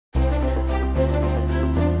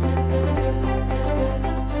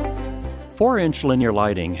4-inch linear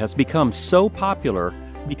lighting has become so popular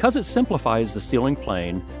because it simplifies the ceiling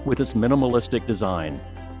plane with its minimalistic design.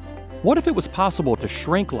 What if it was possible to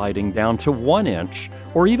shrink lighting down to 1 inch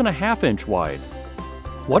or even a 1/2 inch wide?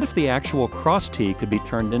 What if the actual cross T could be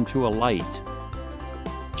turned into a light?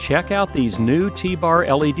 Check out these new TBar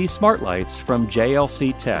LED smart lights from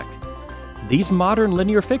JLC Tech. These modern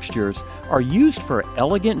linear fixtures are used for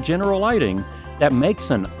elegant general lighting that makes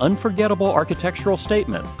an unforgettable architectural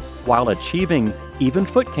statement while achieving even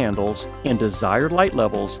foot candles and desired light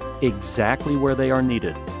levels exactly where they are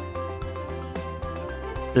needed.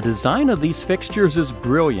 The design of these fixtures is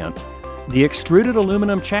brilliant. The extruded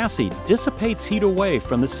aluminum chassis dissipates heat away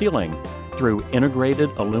from the ceiling through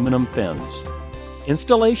integrated aluminum fins.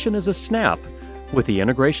 Installation is a snap with the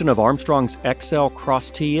integration of Armstrong's XL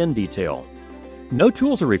Cross T end detail. No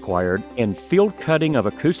tools are required and field cutting of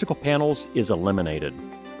acoustical panels is eliminated.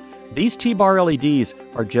 These TBar LEDs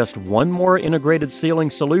are just one more integrated ceiling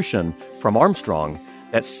solution from Armstrong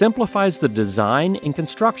that simplifies the design and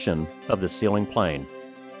construction of the ceiling plane.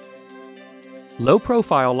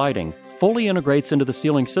 Low-profile lighting fully integrates into the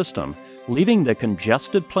ceiling system, leaving the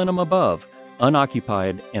congested plenum above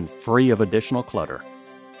unoccupied and free of additional clutter.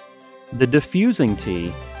 The diffusing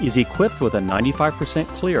T is equipped with a 95%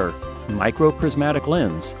 clear microprismatic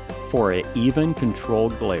lens for an even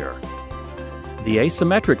controlled glare. The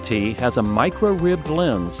asymmetric T has a micro-ribbed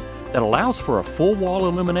lens that allows for a full wall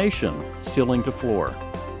illumination ceiling to floor.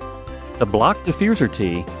 The block diffuser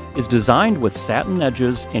T is designed with satin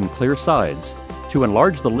edges and clear sides to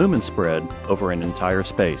enlarge the lumen spread over an entire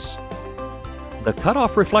space. The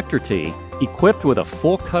cutoff reflector T, equipped with a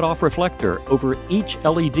full cutoff reflector over each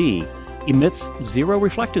LED, emits zero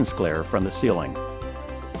reflectance glare from the ceiling.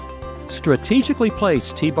 Strategically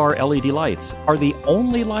placed TBar LED lights are the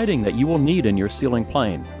only lighting that you will need in your ceiling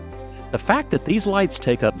plane. The fact that these lights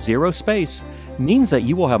take up zero space means that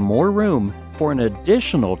you will have more room for an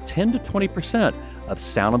additional 10 to 20% of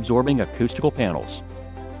sound-absorbing acoustical panels.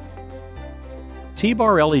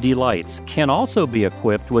 TBar LED lights can also be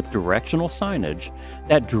equipped with directional signage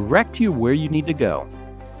that direct you where you need to go.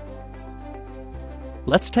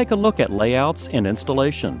 Let's take a look at layouts and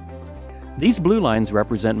installation. These blue lines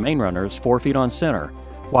represent main runners 4 feet on center,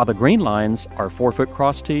 while the green lines are 4-foot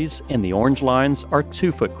cross Ts and the orange lines are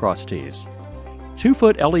 2-foot cross Ts.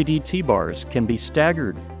 2-foot LED T-bars can be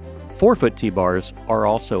staggered. 4-foot T-bars are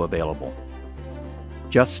also available.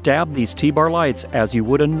 Just stab these T-bar lights as you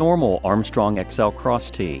would a normal Armstrong XL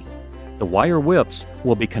Cross T. The wire whips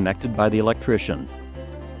will be connected by the electrician.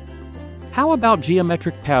 How about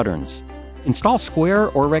geometric patterns? Install square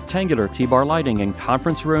or rectangular T-bar lighting in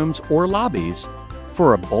conference rooms or lobbies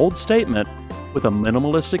for a bold statement with a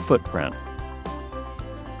minimalistic footprint.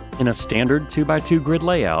 In a standard 2x2 grid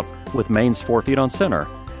layout with mains 4 feet on center,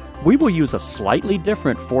 we will use a slightly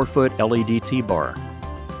different 4-foot LED T-bar.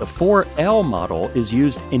 The 4L model is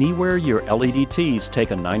used anywhere your LED Ts take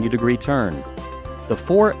a 90-degree turn. The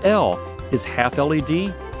 4L is half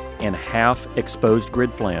LED and half exposed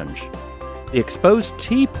grid flange. The exposed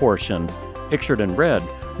T portion, pictured in red,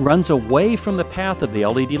 runs away from the path of the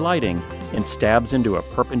LED lighting and stabs into a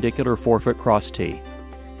perpendicular 4-foot cross T.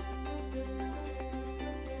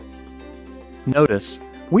 Notice,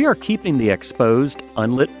 we are keeping the exposed,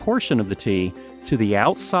 unlit portion of the T to the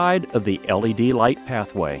outside of the LED light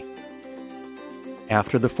pathway.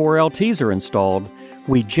 After the 4LTs are installed,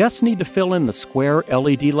 we just need to fill in the square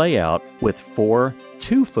LED layout with 4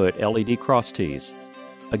 2-foot LED cross Ts.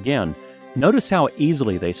 Again, notice how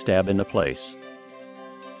easily they stab into place.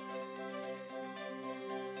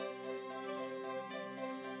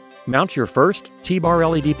 Mount your first TBar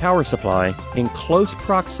LED power supply in close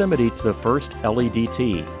proximity to the first LED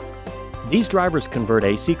T. These drivers convert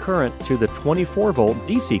AC current to the 24-volt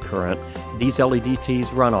DC current these LED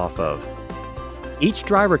Ts run off of. Each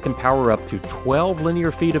driver can power up to 12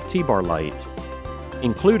 linear feet of T-bar light.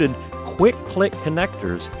 Included, quick-click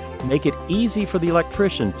connectors make it easy for the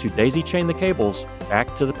electrician to daisy-chain the cables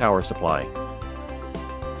back to the power supply.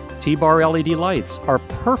 T-bar LED lights are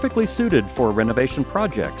perfectly suited for renovation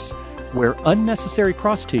projects where unnecessary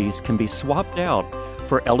cross Ts can be swapped out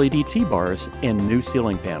for LED T-bars and new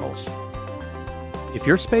ceiling panels. If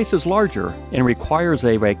your space is larger and requires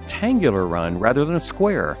a rectangular run rather than a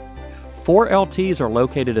square, 4LTs are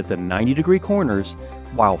located at the 90-degree corners,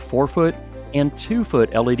 while 4-foot and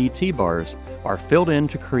 2-foot LED T-bars are filled in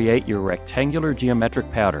to create your rectangular geometric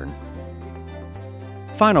pattern.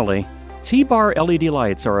 Finally, T-bar LED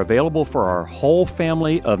lights are available for our whole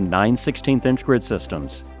family of 9/16" grid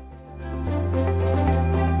systems.